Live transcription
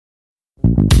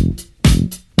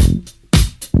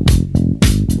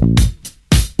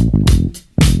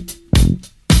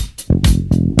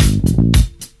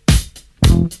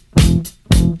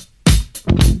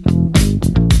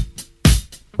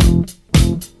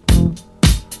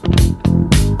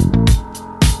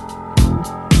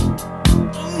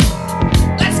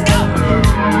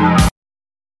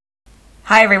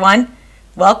Hi, everyone.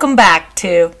 Welcome back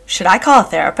to Should I Call a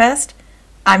Therapist?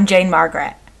 I'm Jane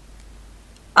Margaret.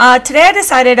 Today I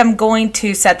decided I'm going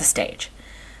to set the stage.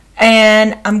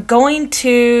 And I'm going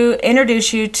to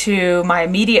introduce you to my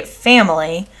immediate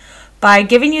family by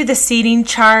giving you the seating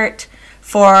chart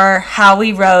for how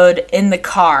we rode in the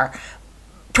car,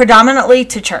 predominantly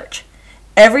to church.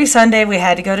 Every Sunday we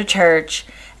had to go to church.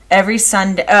 Every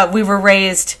Sunday, we were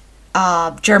raised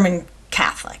German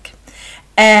Catholic.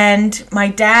 And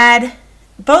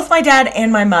both my dad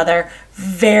and my mother,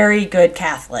 very good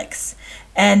Catholics.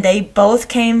 And they both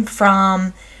came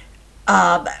from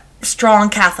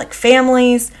strong Catholic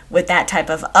families with that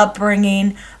type of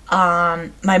upbringing.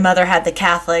 My mother had the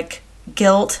Catholic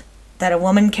guilt that a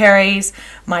woman carries.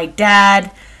 My dad,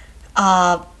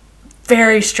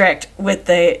 very strict with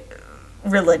the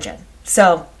religion.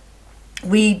 So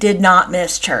we did not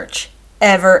miss church.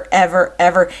 Ever, ever,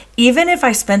 ever. Even if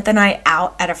I spent the night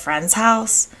out at a friend's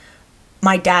house,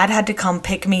 my dad had to come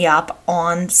pick me up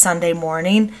on Sunday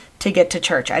morning to get to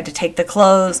church. I had to take the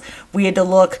clothes. We had to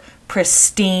look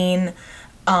pristine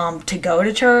to go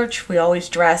to church. We always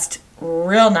dressed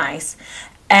real nice.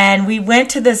 And we went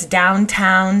to this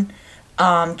downtown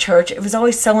church. It was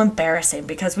always so embarrassing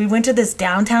because we went to this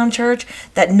downtown church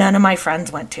that none of my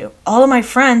friends went to. All of my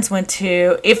friends went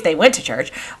to, if they went to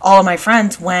church, all of my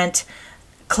friends went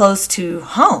close to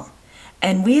home.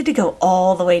 And we had to go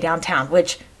all the way downtown,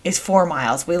 which is 4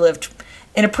 miles. We lived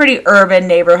in a pretty urban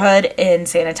neighborhood in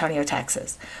San Antonio,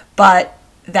 Texas. But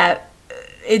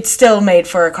it still made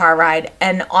for a car ride.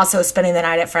 And also spending the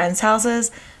night at friends'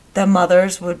 houses, the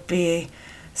mothers would be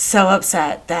so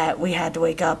upset that we had to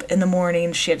wake up in the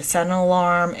morning. She had to set an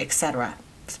alarm, etc.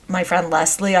 My friend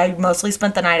Leslie, I mostly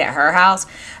spent the night at her house,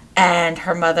 and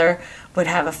her mother would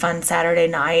have a fun Saturday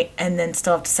night and then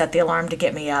still have to set the alarm to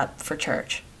get me up for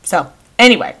church. So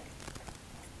anyway,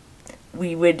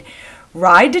 we would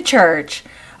ride to church.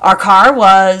 Our car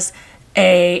was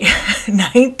a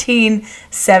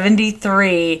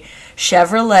 1973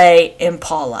 Chevrolet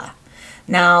Impala.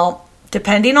 Now,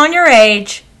 depending on your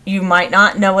age, you might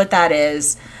not know what that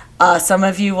is. Some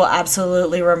of you will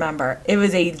absolutely remember. It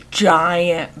was a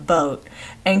giant boat.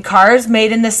 And cars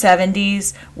made in the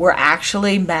 70s were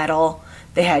actually metal.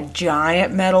 They had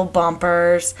giant metal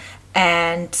bumpers.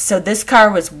 And so this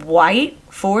car was white,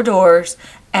 4 doors,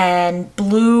 and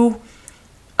blue.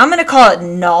 I'm going to call it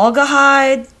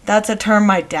Naugahyde. That's a term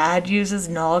my dad uses,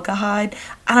 Naugahyde.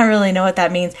 I don't really know what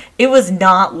that means. It was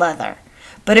not leather,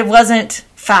 but it wasn't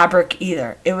fabric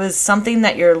either. It was something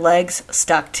that your legs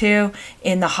stuck to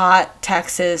in the hot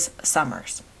Texas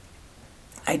summers.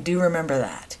 I do remember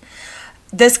that.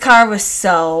 This car was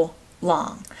so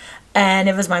long. And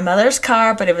it was my mother's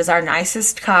car, but it was our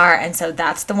nicest car. And so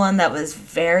that's the one that was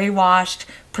very washed,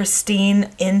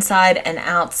 pristine inside and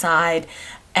outside.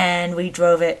 And we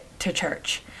drove it to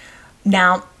church.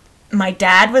 Now, my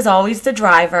dad was always the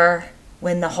driver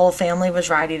when the whole family was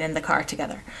riding in the car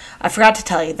together. I forgot to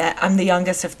tell you that I'm the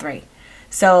youngest of 3.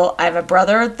 So I have a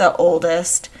brother, the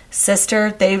oldest, sister.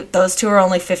 Those two are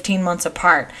only 15 months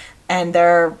apart. And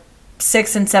they're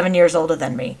 6 and 7 years older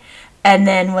than me. And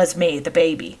then was me, the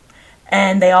baby.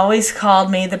 And they always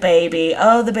called me the baby.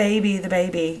 Oh, the baby, the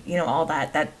baby. You know, all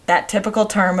that typical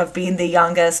term of being the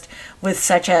youngest with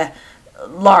such a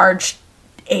large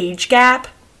age gap.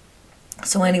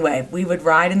 So anyway, we would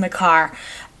ride in the car.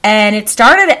 And it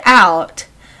started out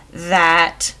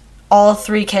that all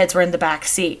 3 kids were in the back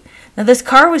seat. Now, this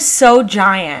car was so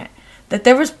giant that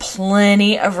there was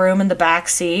plenty of room in the back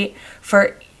seat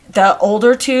for the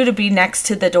older 2 to be next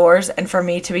to the doors and for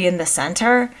me to be in the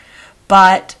center,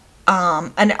 but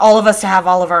and all of us to have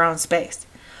all of our own space.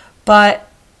 But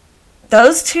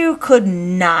those 2 could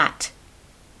not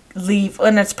leave,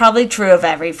 and it's probably true of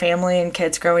every family and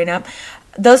kids growing up.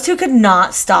 Those 2 could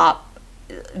not stop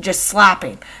just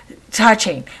slapping,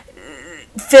 touching,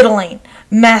 fiddling,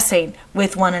 messing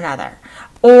with one another.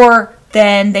 Or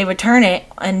then they would turn it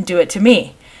and do it to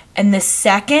me. And the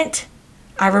second,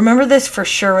 I remember this for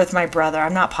sure with my brother.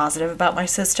 I'm not positive about my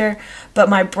sister, but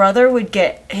my brother would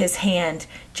get his hand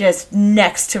just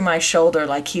next to my shoulder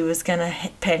like he was going to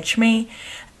pinch me.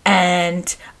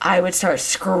 And I would start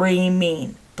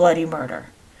screaming bloody murder.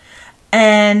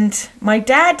 And my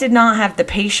dad did not have the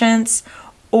patience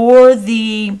or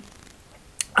the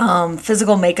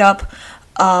physical makeup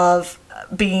of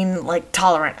being like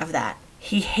tolerant of that.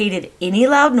 He hated any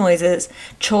loud noises.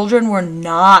 Children were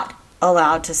not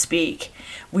allowed to speak.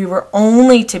 We were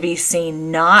only to be seen,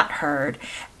 not heard.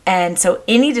 And so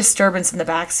any disturbance in the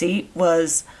back seat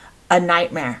was a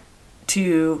nightmare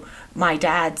to my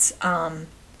dad's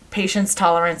patience,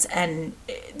 tolerance, and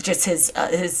just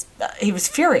he was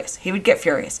furious. He would get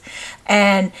furious.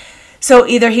 And so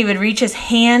either he would reach his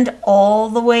hand all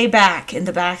the way back in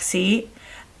the back seat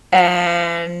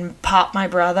and pop my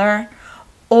brother,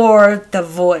 or the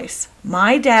voice.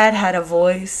 My dad had a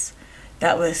voice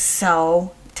that was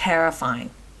so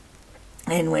terrifying.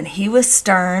 And when he was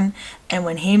stern and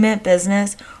when he meant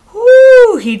business,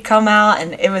 whoo, he'd come out,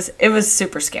 and it was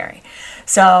super scary.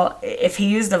 So if he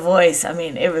used a voice, I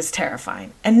mean, it was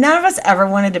terrifying. And none of us ever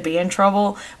wanted to be in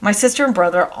trouble. My sister and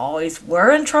brother always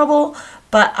were in trouble,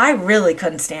 but I really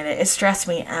couldn't stand it. It stressed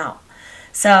me out.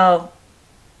 So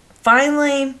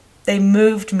finally, they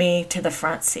moved me to the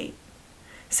front seat.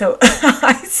 So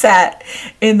I sat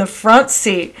in the front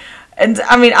seat. And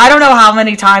I mean, I don't know how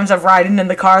many times of riding in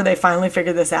the car they finally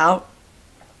figured this out.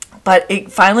 But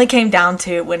it finally came down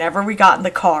to whenever we got in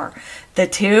the car, the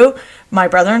two, my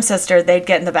brother and sister, they'd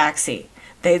get in the back seat.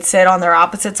 They'd sit on their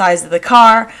opposite sides of the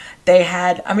car. They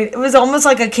had, I mean, it was almost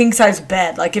like a king-size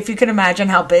bed. Like if you can imagine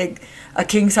how big a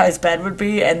king-size bed would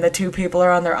be and the two people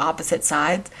are on their opposite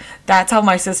sides. That's how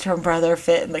my sister and brother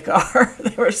fit in the car.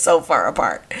 They were so far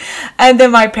apart. And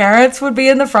then my parents would be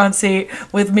in the front seat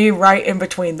with me right in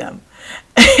between them.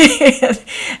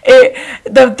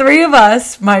 The three of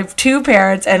us, my two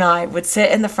parents and I, would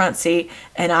sit in the front seat,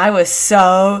 and I was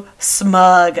so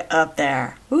smug up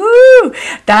there. Woo!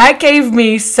 That gave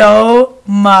me so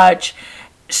much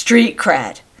street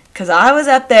cred, because I was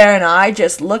up there and I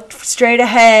just looked straight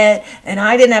ahead, and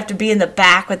I didn't have to be in the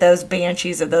back with those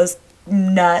banshees or those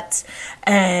nuts.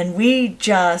 And we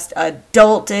just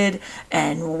adulted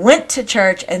and went to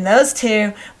church, and those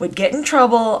two would get in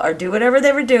trouble or do whatever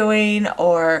they were doing,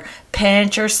 or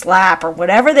pinch or slap or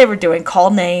whatever they were doing,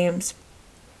 call names.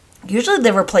 Usually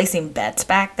they were placing bets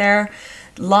back there.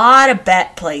 A lot of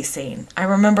bet placing. I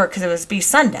remember because it was be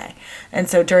Sunday, and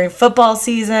so during football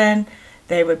season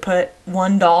they would put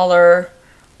 $1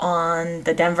 on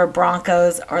the Denver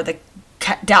Broncos or the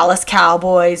Dallas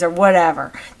Cowboys or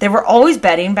whatever. They were always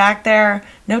betting back there.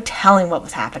 No telling what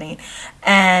was happening.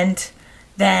 And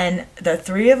then the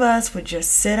three of us would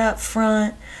just sit up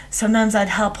front. Sometimes I'd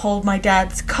help hold my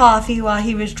dad's coffee while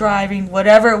he was driving,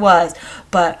 whatever it was.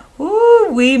 But woo,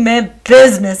 we meant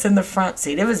business in the front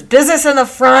seat. It was business in the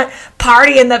front,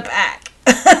 party in the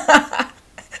back.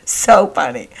 So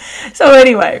funny. So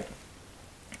anyway,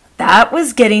 that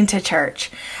was getting to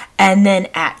church. And then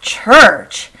at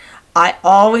church, I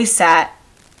always sat,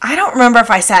 I don't remember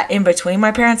if I sat in between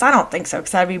my parents. I don't think so,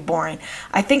 because that'd be boring.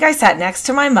 I think I sat next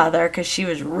to my mother because she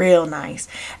was real nice.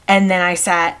 And then I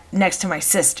sat next to my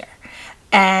sister,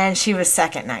 and she was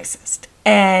second nicest.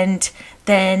 And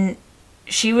then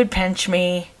she would pinch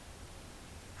me.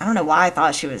 I don't know why I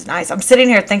thought she was nice. I'm sitting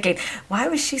here thinking, why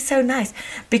was she so nice?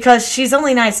 Because she's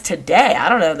only nice today. I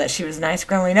don't know that she was nice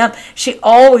growing up. She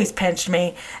always pinched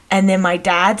me. And then my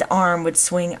dad's arm would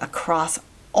swing across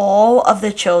all of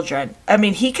the children. I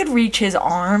mean, he could reach his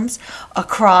arms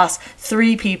across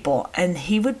three people, and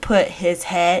he would put his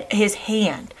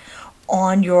hand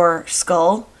on your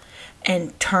skull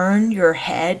and turn your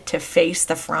head to face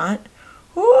the front.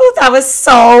 Ooh, that was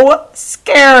so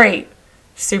scary.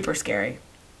 Super scary.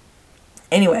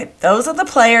 Anyway, those are the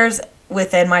players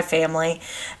within my family,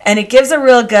 and it gives a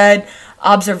real good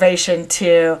observation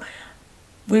to,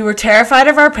 we were terrified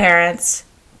of our parents,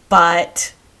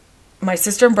 but my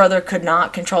sister and brother could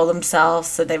not control themselves,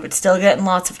 so they would still get in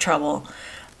lots of trouble.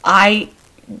 I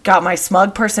got my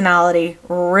smug personality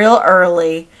real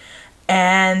early,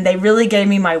 and they really gave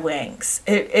me my wings.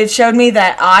 It showed me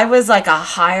that I was like a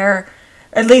higher,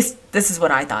 at least this is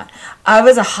what I thought, I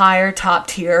was a higher top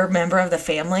tier member of the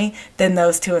family than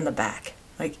those two in the back.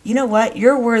 Like, you know what?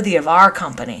 You're worthy of our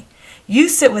company. You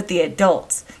sit with the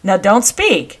adults. Now, don't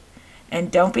speak,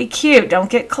 and don't be cute. Don't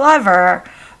get clever,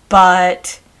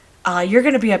 but you're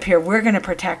going to be up here. We're going to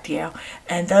protect you.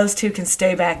 And those two can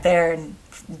stay back there and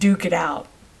duke it out,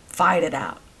 fight it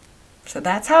out. So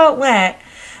that's how it went.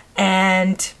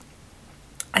 And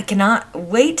I cannot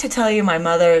wait to tell you my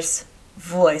mother's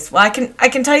voice. Well, I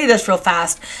can tell you this real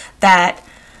fast, that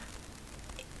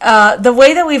the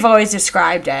way that we've always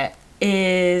described it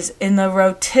is in the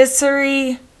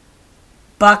rotisserie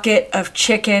bucket of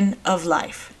chicken of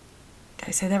life. Did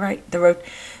I say that right?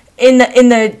 In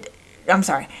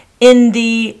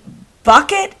the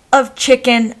bucket of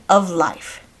chicken of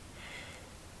life,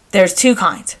 there's two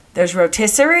kinds. There's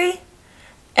rotisserie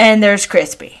and there's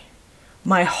crispy.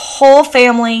 My whole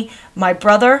family, my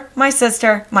brother, my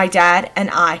sister, my dad, and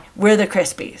I, we're the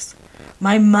Crispies.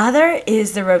 My mother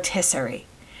is the rotisserie.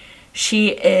 She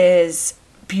is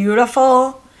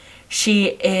beautiful.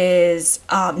 She is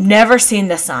never seen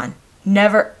the sun.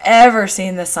 never ever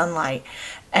seen the sunlight.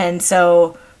 And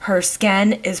so her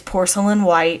skin is porcelain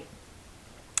white.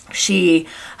 She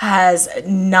has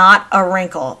not a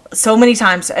wrinkle so many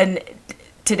times. And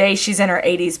today she's in her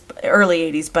 80s,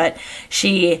 early 80s, but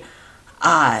she,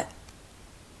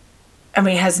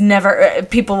 has never,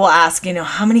 people will ask,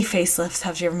 how many facelifts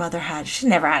has your mother had? She's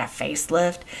never had a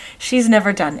facelift. She's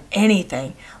never done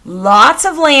anything. Lots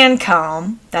of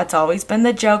Lancome. That's always been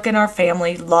the joke in our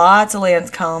family. Lots of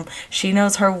Lancome. She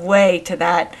knows her way to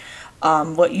that,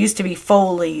 what used to be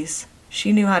Foley's.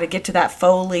 She knew how to get to that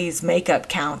Foley's makeup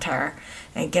counter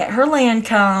and get her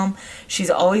Lancome. She's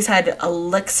always had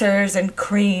elixirs and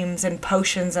creams and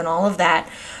potions and all of that.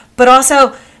 But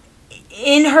also,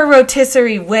 in her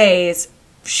rotisserie ways,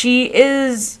 she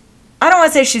is, I don't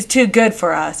want to say she's too good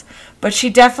for us, but she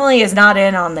definitely is not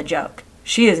in on the joke.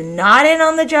 She is not in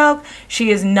on the joke. She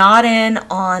is not in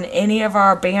on any of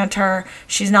our banter.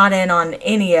 She's not in on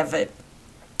any of it.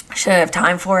 She doesn't have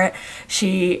time for it.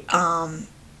 She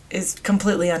is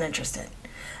completely uninterested.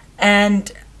 And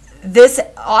this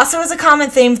also is a common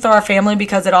theme through our family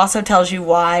because it also tells you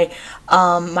why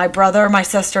my brother, my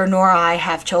sister, nor I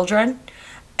have children.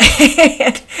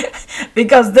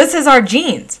 Because this is our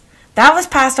genes. That was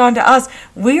passed on to us.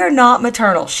 We are not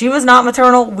maternal. She was not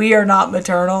maternal. We are not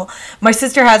maternal. My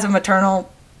sister has a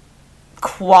maternal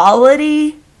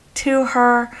quality to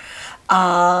her.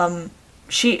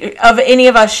 She, of any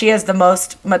of us, she has the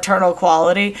most maternal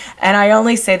quality. And I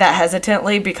only say that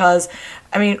hesitantly because,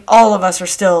 all of us are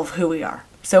still who we are.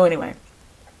 So anyway,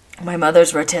 my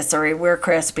mother's rotisserie. We're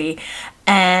crispy.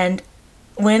 And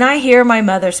when I hear my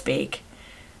mother speak,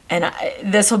 and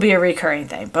this will be a recurring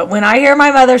thing, but when I hear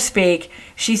my mother speak,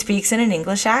 she speaks in an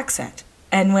English accent.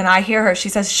 And when I hear her, she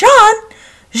says,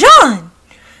 Jean,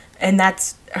 and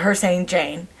that's her saying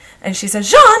Jane. And she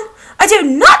says, Jean, I do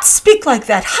not speak like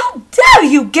that. How dare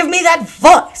you give me that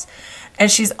voice? And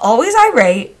she's always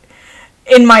irate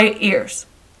in my ears.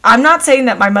 I'm not saying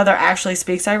that my mother actually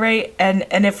speaks irate, and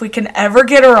if we can ever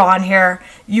get her on here,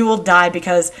 you will die,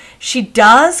 because she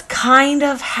does kind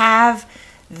of have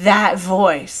that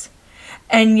voice,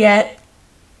 and yet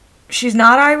she's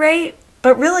not irate,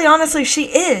 but really honestly she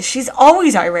is. She's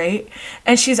always irate,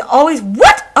 and she's always,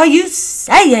 what are you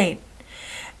saying?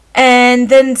 And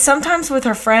then sometimes with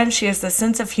her friends, she has the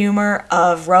sense of humor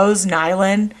of Rose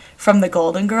Nyland from the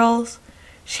Golden Girls.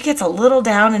 She gets a little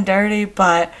down and dirty,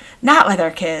 but not with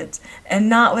her kids and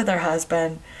not with her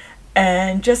husband,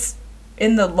 and just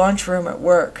in the lunchroom at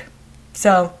work.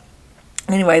 So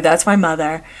anyway, that's my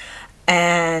mother.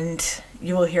 And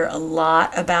you will hear a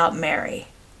lot about Mary.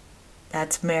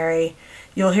 That's Mary.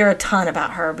 You'll hear a ton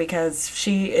about her because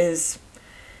she is,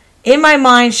 in my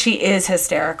mind, she is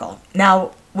hysterical.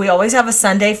 Now, we always have a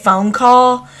Sunday phone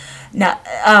call. Now,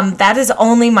 that is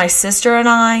only my sister and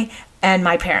I and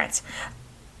my parents.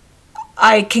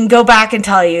 I can go back and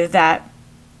tell you that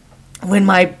when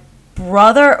my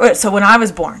brother, so when I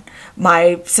was born,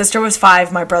 my sister was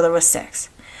 5, my brother was 6.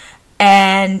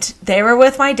 And they were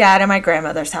with my dad at my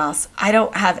grandmother's house. I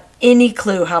don't have any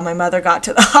clue how my mother got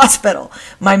to the hospital.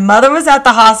 My mother was at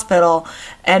the hospital,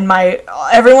 and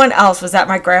everyone else was at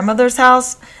my grandmother's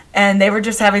house, and they were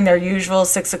just having their usual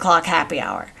 6 o'clock happy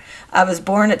hour. I was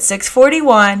born at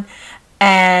 6:41,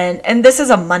 and this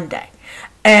is a Monday.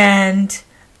 And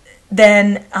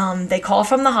then they call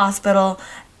from the hospital,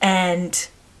 and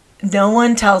no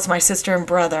one tells my sister and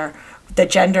brother the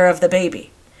gender of the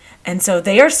baby. And so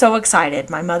they are so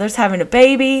excited. My mother's having a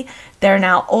baby. They're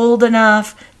now old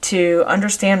enough to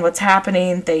understand what's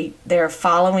happening. They're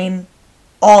following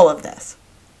all of this.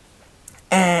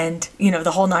 And,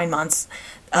 the whole 9 months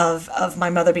of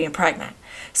my mother being pregnant.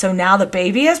 So now the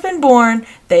baby has been born.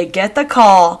 They get the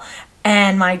call.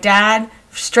 And my dad,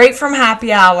 straight from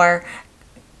happy hour,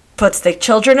 puts the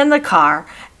children in the car.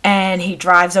 And he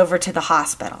drives over to the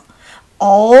hospital.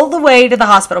 All the way to the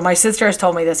hospital, my sister has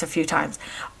told me this a few times,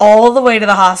 all the way to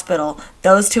the hospital,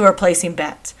 those two are placing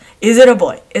bets. Is it a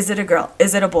boy? Is it a girl?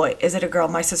 Is it a boy? Is it a girl?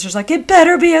 My sister's like, it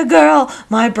better be a girl.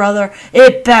 My brother,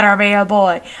 it better be a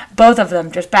boy. Both of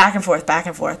them just back and forth, back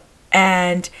and forth.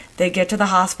 And they get to the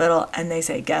hospital and they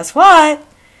say, guess what?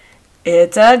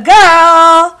 It's a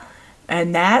girl.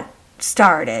 And that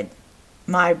started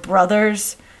my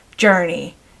brother's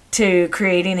journey to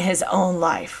creating his own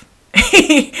life.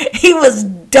 He was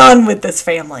done with this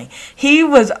family. He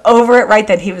was over it right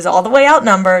then. He was all the way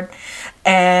outnumbered,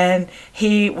 and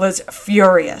he was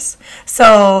furious.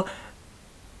 So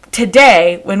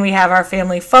today, when we have our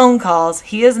family phone calls,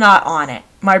 he is not on it.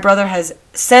 My brother has,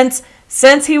 since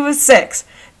he was 6,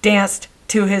 danced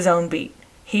to his own beat.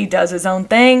 He does his own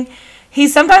thing. He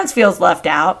sometimes feels left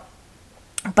out.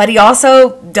 But he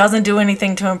also doesn't do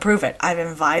anything to improve it. I've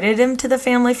invited him to the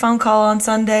family phone call on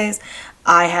Sundays.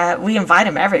 We invite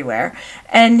him everywhere,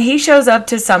 and he shows up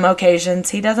to some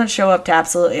occasions. He doesn't show up to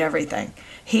absolutely everything.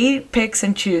 He picks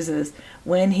and chooses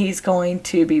when he's going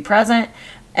to be present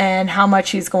and how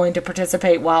much he's going to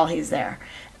participate while he's there.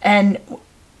 And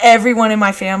everyone in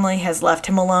my family has left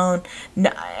him alone.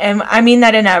 And I mean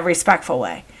that in a respectful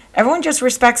way. Everyone just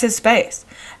respects his space.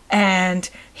 And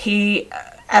he,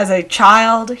 as a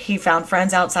child, he found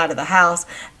friends outside of the house,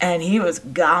 and he was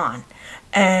gone.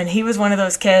 And he was one of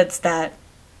those kids that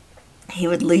he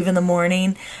would leave in the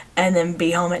morning and then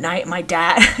be home at night. My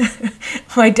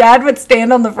dad would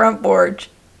stand on the front porch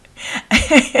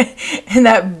in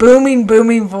that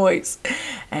booming voice,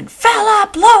 and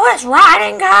Philip Lewis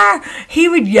Ridinger, he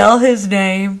would yell his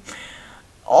name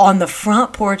on the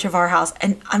front porch of our house.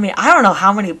 And I mean, I don't know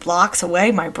how many blocks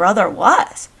away my brother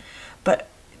was, but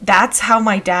that's how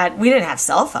my dad, we didn't have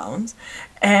cell phones,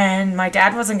 and my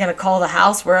dad wasn't going to call the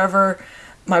house wherever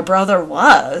my brother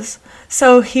was.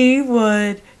 So he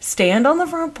would stand on the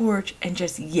front porch and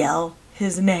just yell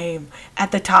his name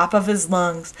at the top of his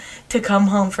lungs to come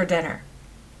home for dinner.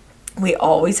 We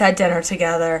always had dinner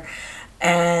together,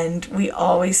 and we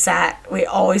always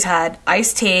had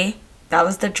iced tea. That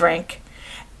was the drink.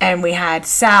 And we had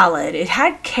salad. It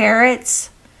had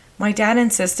carrots. My dad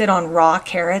insisted on raw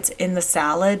carrots in the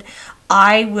salad.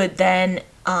 I would then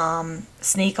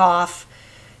sneak off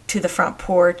to the front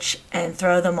porch and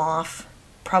throw them off,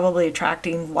 probably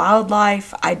attracting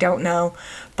wildlife. I don't know,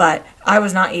 but I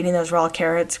was not eating those raw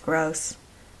carrots. Gross.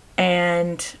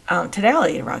 And today I'll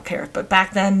eat a raw carrot, but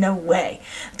back then, no way.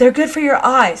 They're good for your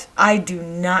eyes. I do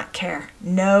not care.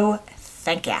 No,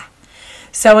 thank ya.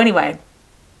 So anyway,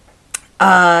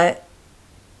 that's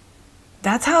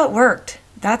how it worked.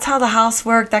 That's how the house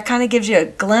worked. That kind of gives you a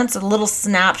glimpse, a little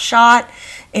snapshot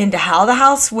into how the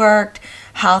house worked,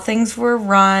 how things were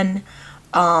run.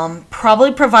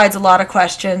 Probably provides a lot of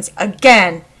questions.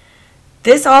 Again,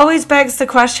 this always begs the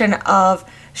question of,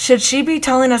 should she be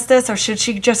telling us this, or should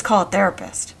she just call a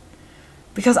therapist?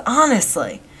 Because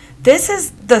honestly, this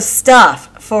is the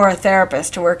stuff for a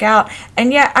therapist to work out,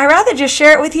 and yet I'd rather just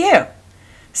share it with you.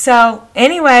 So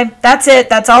anyway, that's it.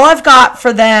 That's all I've got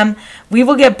for them. We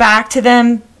will get back to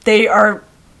them. They are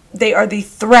the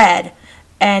thread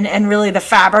and really the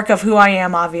fabric of who I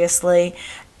am, obviously.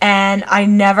 And I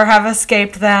never have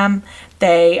escaped them.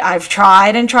 I've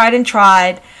tried and tried and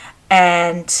tried,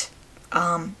 and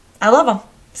I love them.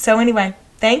 So anyway,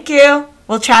 thank you.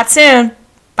 We'll chat soon.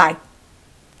 Bye.